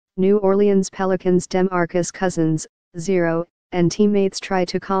New Orleans Pelicans DeMarcus Cousins, 0, and teammates try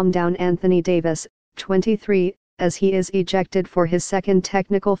to calm down Anthony Davis, 23, as he is ejected for his second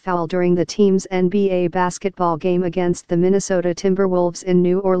technical foul during the team's NBA basketball game against the Minnesota Timberwolves in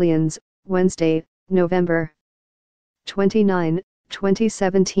New Orleans, Wednesday, November 29,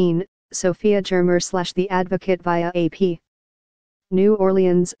 2017, Sophia Germer / The Advocate via AP. New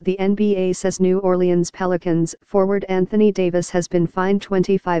Orleans. The NBA says New Orleans Pelicans forward Anthony Davis has been fined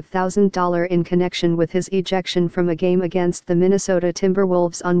 $25,000 in connection with his ejection from a game against the Minnesota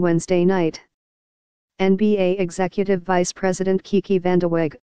Timberwolves on Wednesday night. NBA Executive Vice President Kiki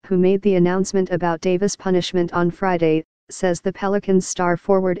Vandeweghe, who made the announcement about Davis' punishment on Friday, says the Pelicans star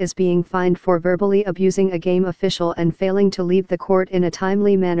forward is being fined for verbally abusing a game official and failing to leave the court in a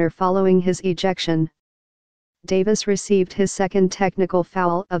timely manner following his ejection. Davis received his second technical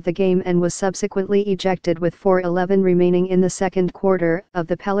foul of the game and was subsequently ejected with 4:11 remaining in the second quarter of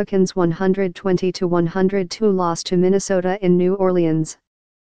the Pelicans' 120-102 loss to Minnesota in New Orleans.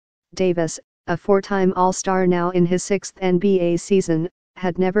 Davis, a four-time All-Star now in his sixth NBA season,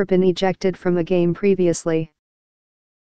 had never been ejected from a game previously.